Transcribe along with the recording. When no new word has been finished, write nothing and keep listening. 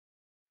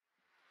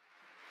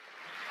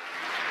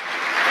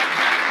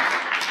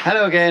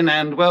Hello again,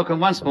 and welcome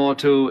once more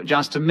to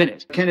Just a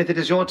Minute. Kenneth, it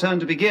is your turn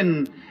to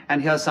begin,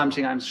 and here's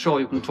something I'm sure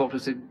you can talk to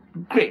us at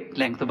great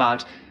length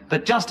about,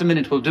 but just a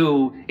minute will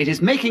do. It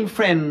is making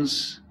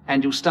friends,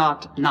 and you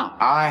start now.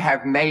 I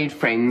have made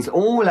friends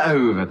all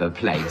over the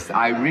place.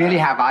 I really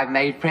have. I've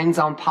made friends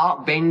on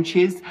park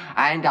benches,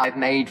 and I've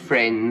made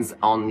friends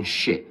on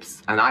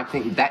ships. And I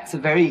think that's a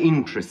very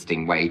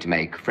interesting way to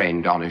make a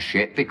friend on a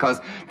ship,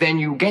 because then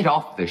you get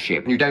off the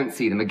ship and you don't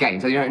see them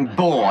again, so you're not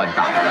bored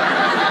by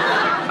them.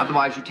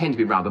 Otherwise, you tend to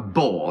be rather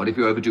bored if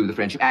you overdo the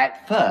friendship.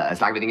 At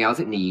first, like everything else,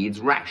 it needs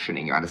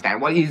rationing, you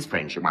understand? What is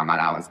friendship? One might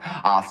always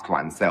ask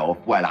oneself.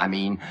 Well, I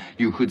mean,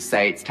 you could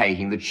say it's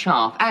taking the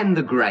chaff and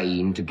the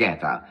grain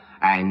together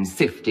and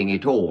sifting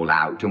it all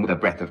out and with a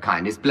breath of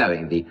kindness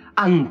blowing the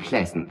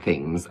unpleasant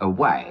things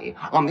away.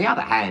 On the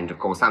other hand, of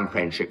course, some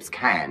friendships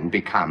can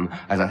become,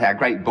 as I say, a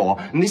great bore,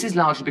 and this is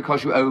largely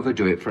because you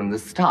overdo it from the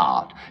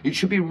start. It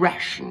should be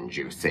rationed,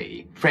 you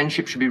see.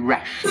 Friendship should be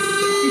rationed.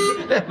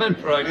 Lemon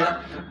Freud.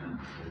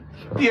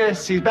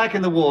 Yes, he's back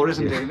in the war,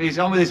 isn't he? He's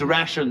on with his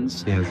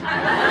rations. Yes.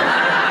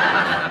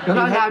 You're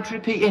not allowed to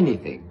repeat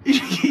anything.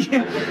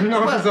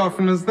 Not as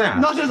often as that.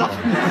 Not as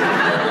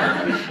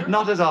often.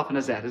 Not as often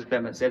as that, as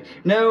Clement said.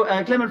 No,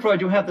 Clement Freud,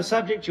 you have the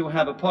subject, you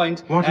have a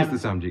point. What is the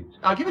subject?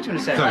 I'll give it to you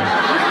in a second. Sorry.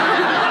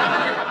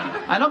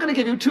 I'm not going to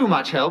give you too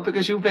much help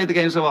because you've played the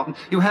game so often.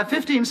 You have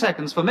 15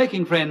 seconds for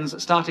making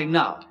friends, starting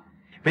now.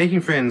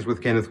 Making friends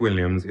with Kenneth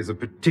Williams is a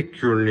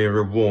particularly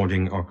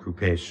rewarding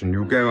occupation.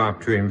 You go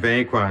up to him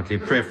very quietly,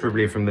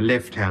 preferably from the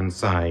left-hand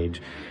side,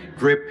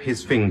 grip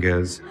his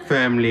fingers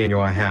firmly in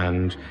your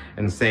hand,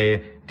 and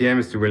say, "Dear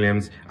Mr.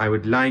 Williams, I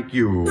would like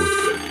you..."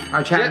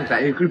 Oh, challenge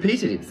that. It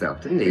repeated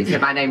itself, didn't he? He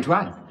said my name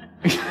twice.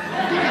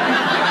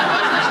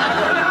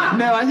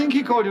 No, I think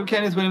he called you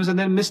Kenneth Williams and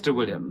then Mr.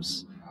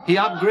 Williams. He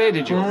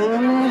upgraded you.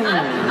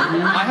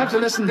 I have to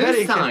listen very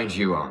Whose side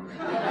you on?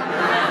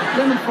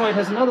 Clement Freud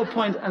has another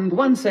point and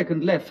 1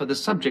 second left for the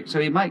subject, so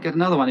he might get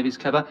another one if he's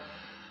clever.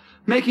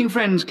 Making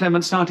friends,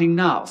 Clement, starting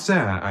now.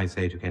 Sir, I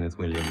say to Kenneth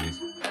Williams.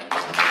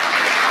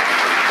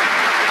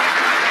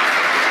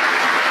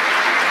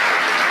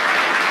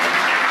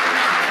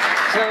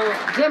 So,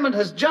 Clement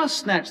has just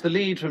snatched the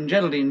lead from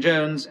Geraldine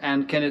Jones,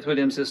 and Kenneth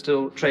Williams is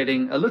still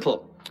trailing a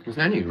little. There's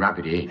no need to rub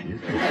it in.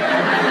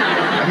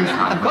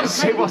 I've got to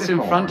say what's in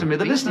front of me.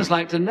 The listeners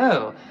like to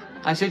know.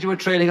 I said you were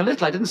trailing a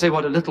little. I didn't say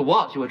what a little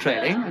what you were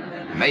trailing.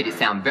 You made it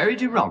sound very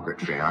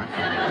derogatory, huh?